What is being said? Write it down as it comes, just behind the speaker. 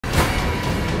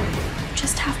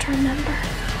have to remember.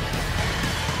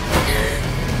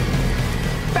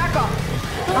 Back off!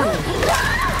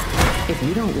 If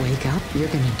you don't wake up, you're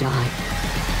gonna die.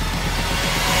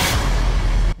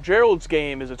 Gerald's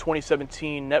Game is a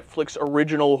 2017 Netflix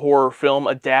original horror film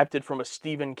adapted from a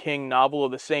Stephen King novel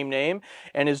of the same name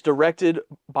and is directed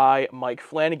by Mike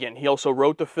Flanagan. He also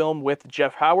wrote the film with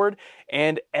Jeff Howard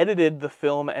and edited the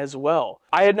film as well.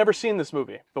 I had never seen this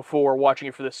movie before watching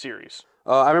it for this series.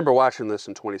 I remember watching this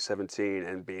in 2017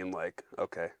 and being like,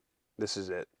 okay, this is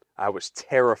it. I was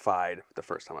terrified the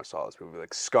first time I saw this movie,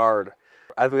 like scarred.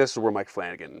 I think this is where Mike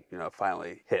Flanagan,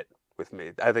 finally hit with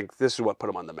me. I think this is what put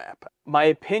him on the map. My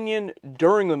opinion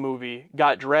during the movie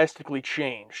got drastically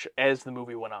changed as the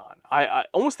movie went on. I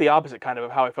almost the opposite kind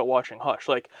of how I felt watching Hush.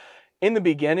 Like, in the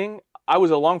beginning, I was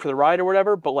along for the ride or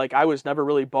whatever, but like I was never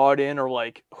really bought in or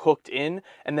like hooked in.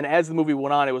 And then as the movie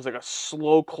went on, it was like a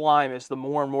slow climb as the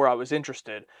more and more I was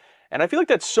interested. And I feel like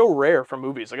that's so rare for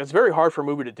movies. Like, it's very hard for a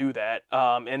movie to do that.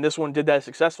 And this one did that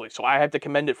successfully. So I have to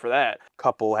commend it for that.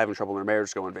 Couple having trouble in their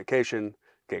marriage, go on vacation,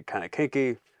 get kind of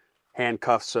kinky,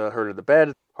 handcuffs her to the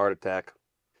bed, heart attack,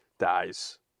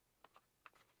 dies.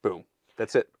 Boom.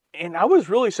 That's it. And I was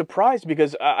really surprised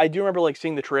because I do remember like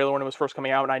seeing the trailer when it was first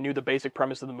coming out and I knew the basic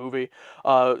premise of the movie.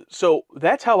 So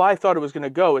that's how I thought it was going to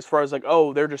go as far as like,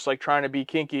 oh, they're just like trying to be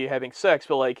kinky, having sex.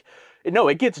 But like, no,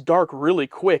 it gets dark really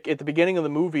quick. At the beginning of the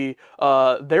movie,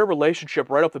 their relationship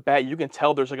right off the bat, you can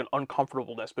tell there's like an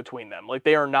uncomfortableness between them. Like,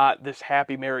 they are not this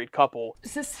happy married couple.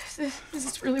 Is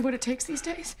this really what it takes these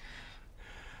days?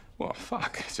 Well,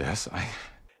 fuck, Jess.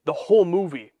 The whole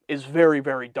movie is very,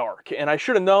 very dark. And I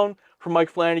should have known from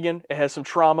Mike Flanagan, it has some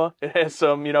trauma. It has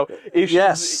some,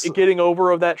 issues getting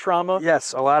over of that trauma.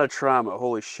 Yes, a lot of trauma.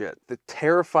 Holy shit. The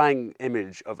terrifying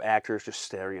image of actors just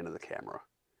staring into the camera.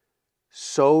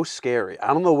 So scary.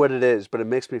 I don't know what it is, but it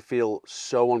makes me feel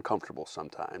so uncomfortable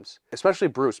sometimes. Especially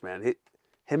Bruce, man.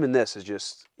 Him in this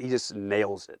is he just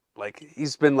nails it. Like,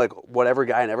 he's been like whatever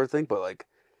guy and everything, but like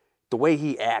the way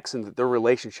he acts and their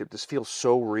relationship just feels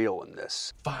so real in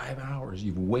this. 5 hours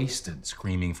you've wasted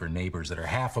screaming for neighbors that are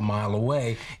half a mile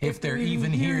away, if they're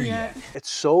even here yet. It's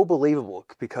so believable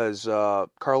because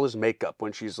Carla's makeup,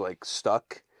 when she's like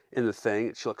stuck in the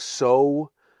thing, she looks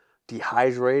so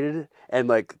dehydrated, and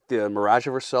like the mirage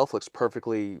of herself looks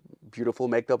perfectly beautiful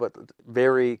makeup, but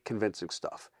very convincing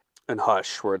stuff. And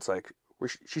Hush, where it's like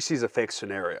she sees a fake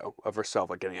scenario of herself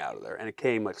like getting out of there, and it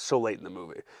came like so late in the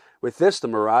movie. With this, the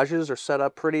mirages are set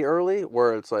up pretty early,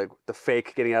 where it's like the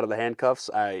fake getting out of the handcuffs.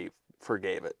 I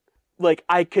forgave it. Like,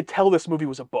 I could tell this movie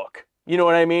was a book. You know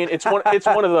what I mean? It's one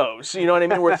of those, you know what I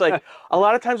mean? Where it's like, a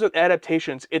lot of times with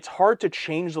adaptations, it's hard to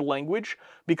change the language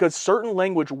because certain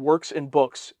language works in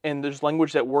books and there's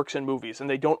language that works in movies and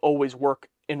they don't always work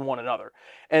in one another.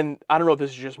 And I don't know if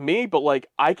this is just me, but like,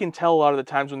 I can tell a lot of the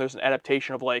times when there's an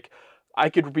adaptation of like, I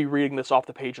could be reading this off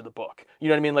the page of the book. You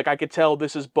know what I mean? Like, I could tell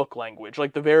this is book language,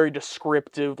 like the very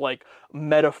descriptive, like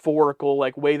metaphorical,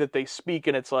 like way that they speak.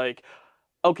 And it's like,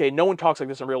 okay, no one talks like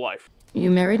this in real life.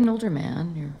 You married an older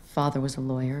man. Your father was a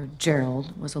lawyer.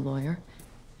 Gerald was a lawyer.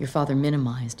 Your father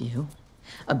minimized you,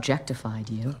 objectified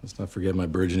you. Let's not forget my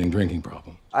burgeoning drinking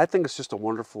problem. I think it's just a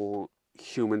wonderful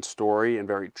human story and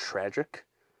very tragic.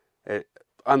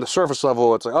 On the surface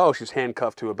level, it's like, oh, she's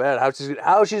handcuffed to a bed.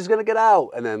 How she's gonna get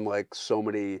out? And then like so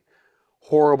many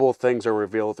horrible things are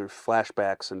revealed through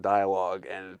flashbacks and dialogue,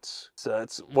 and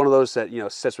it's one of those that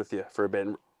sits with you for a bit.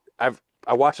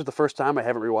 I watched it the first time. I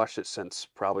haven't rewatched it since,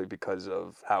 probably because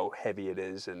of how heavy it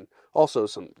is and also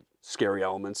some scary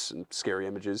elements and scary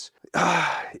images.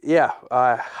 Yeah,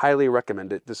 I highly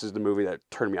recommend it. This is the movie that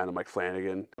turned me on to Mike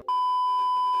Flanagan.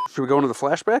 Should we go into the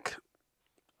flashback?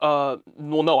 Well,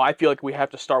 no, I feel like we have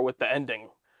to start with the ending.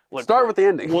 Like, start with the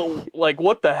ending. Well, like,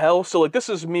 what the hell? So, like, this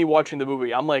is me watching the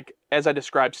movie. I'm, like, as I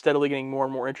described, steadily getting more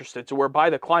and more interested. So where by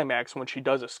the climax, when she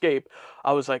does escape,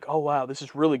 I was like, oh, wow, this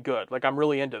is really good. Like, I'm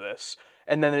really into this.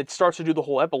 And then it starts to do the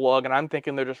whole epilogue, and I'm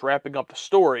thinking they're just wrapping up the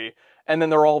story. And then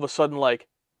they're all of a sudden like,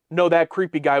 no, that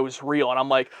creepy guy was real. And I'm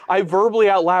like, I verbally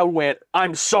out loud went,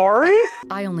 I'm sorry?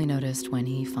 I only noticed when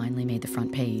he finally made the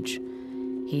front page.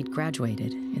 He'd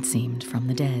graduated, it seemed, from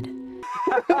the dead.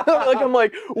 Like, I'm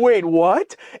like, wait,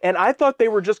 what? And I thought they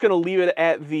were just going to leave it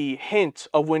at the hint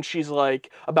of when she's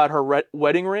like, about her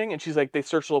wedding ring, and she's like, they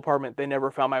searched the apartment, they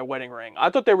never found my wedding ring. I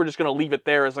thought they were just going to leave it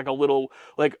there as like a little,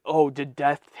 like, oh, did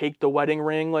death take the wedding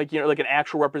ring? Like, like an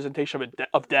actual representation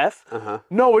of death?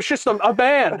 No, it's just a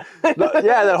man. No,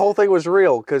 yeah, that whole thing was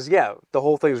real, because, yeah, the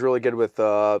whole thing's really good with,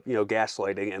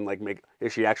 gaslighting and, like,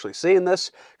 is she actually seeing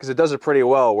this? Because it does it pretty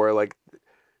well, where, like,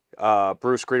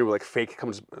 Bruce Green with like fake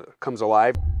comes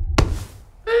alive.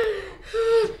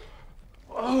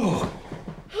 Oh,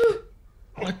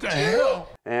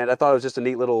 I thought it was just a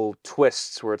neat little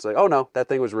twist where it's like, oh no, that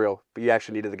thing was real, but you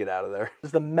actually needed to get out of there.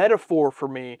 The metaphor for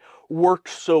me worked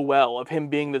so well of him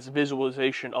being this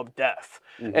visualization of death,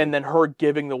 and then her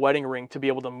giving the wedding ring to be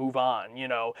able to move on, you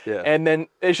know. Yeah. And then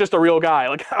it's just a real guy.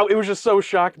 Like, it was just so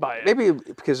shocked by it. Maybe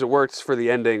because it works for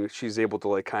the ending, she's able to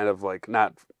like kind of like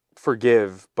not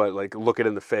forgive, but like look it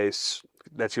in the face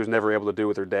that she was never able to do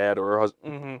with her dad or her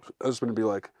husband, and be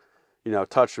like, you know,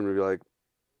 touch him and be like,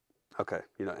 okay,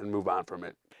 you know, and move on from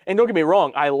it. And don't get me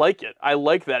wrong, I like it. I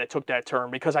like that it took that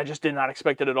turn because I just did not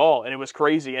expect it at all, and it was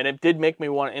crazy. And it did make me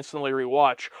want to instantly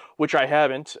rewatch, which I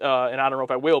haven't, and I don't know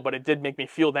if I will, but it did make me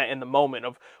feel that in the moment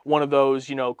of one of those,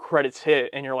 you know, credits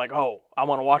hit, and you're like, oh, I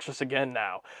want to watch this again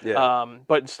now. Yeah.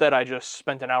 But instead, I just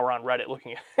spent an hour on Reddit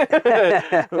looking at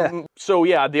it. So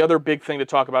yeah, the other big thing to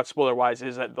talk about, spoiler-wise,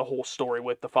 is that the whole story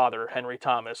with the father, Henry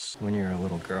Thomas. When you were a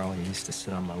little girl, you used to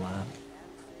sit on my lap.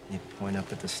 You'd point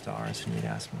up at the stars and you'd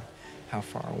ask me how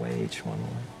far away each one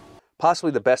was.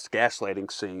 Possibly the best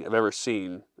gaslighting scene I've ever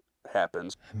seen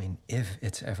happens. I mean, if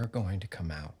it's ever going to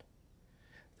come out,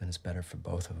 then it's better for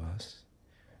both of us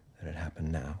that it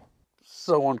happened now.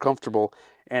 So uncomfortable.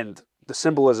 And the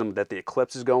symbolism that the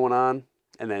eclipse is going on,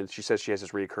 and then she says she has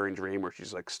this recurring dream where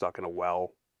she's like stuck in a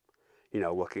well, you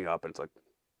know, looking up, and it's like,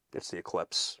 it's the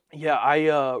eclipse. Yeah,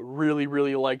 I really,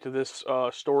 really liked this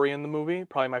story in the movie.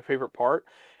 Probably my favorite part.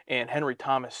 And Henry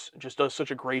Thomas just does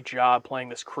such a great job playing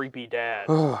this creepy dad.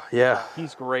 Oh, yeah.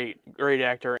 He's great. Great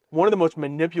actor. One of the most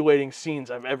manipulating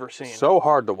scenes I've ever seen. So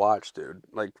hard to watch, dude.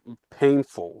 Like,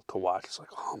 painful to watch. It's like,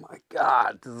 oh my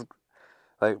God. This is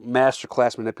like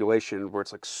masterclass manipulation where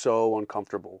it's like so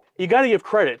uncomfortable. You got to give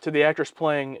credit to the actress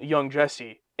playing young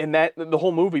Jesse in that, the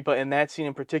whole movie, but in that scene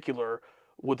in particular,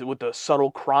 with the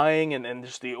subtle crying and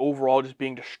just the overall just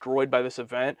being destroyed by this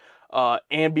event,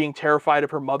 and being terrified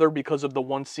of her mother because of the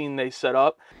one scene they set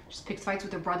up. She picks fights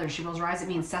with her brother. She rolls her eyes at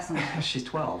me incessantly. She's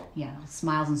 12. Yeah,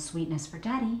 smiles and sweetness for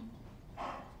daddy.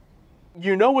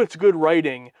 You know it's good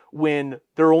writing when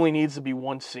there only needs to be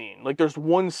one scene. Like, there's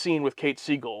one scene with Kate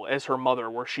Siegel as her mother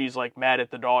where she's, like, mad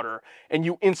at the daughter, and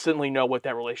you instantly know what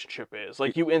that relationship is.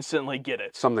 Like, you instantly get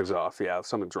it. Something's off, yeah.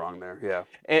 Something's wrong there, yeah.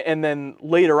 And then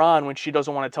later on, when she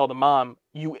doesn't want to tell the mom,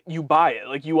 you buy it.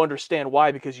 Like, you understand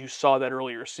why because you saw that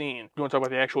earlier scene. You want to talk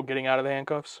about the actual getting out of the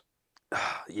handcuffs?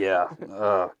 Yeah.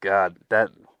 Oh, God.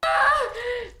 That...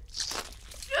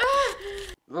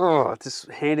 Oh,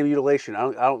 just hand mutilation. I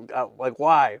don't like,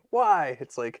 why?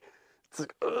 It's like,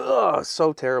 ugh,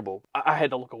 so terrible. I had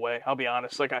to look away. I'll be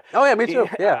honest. Like, oh yeah, me too.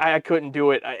 Yeah, I couldn't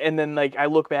do it. And then like I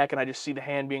look back and I just see the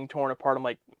hand being torn apart. I'm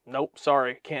like, nope,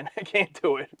 sorry, I can't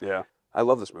do it. Yeah, I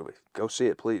love this movie. Go see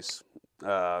it, please.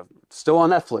 Still on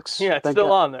Netflix. Yeah, it's Thank still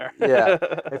God. on there. Yeah.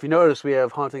 If you notice, we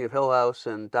have Haunting of Hill House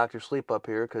and Dr. Sleep up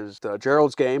here because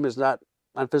Gerald's game is not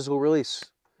on physical release.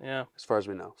 Yeah. As far as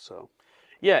we know, so.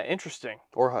 Yeah, interesting.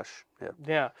 Or Hush.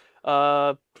 Yeah.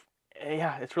 Yeah.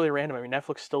 Yeah, it's really random. I mean,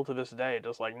 Netflix still to this day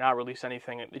does like not release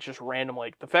anything. It's just random.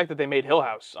 Like the fact that they made Hill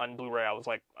House on Blu-ray, I was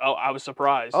like, oh, I was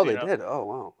surprised. Oh, they did. Oh,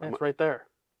 wow. Yeah, it's right there.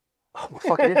 Oh,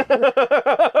 fucking.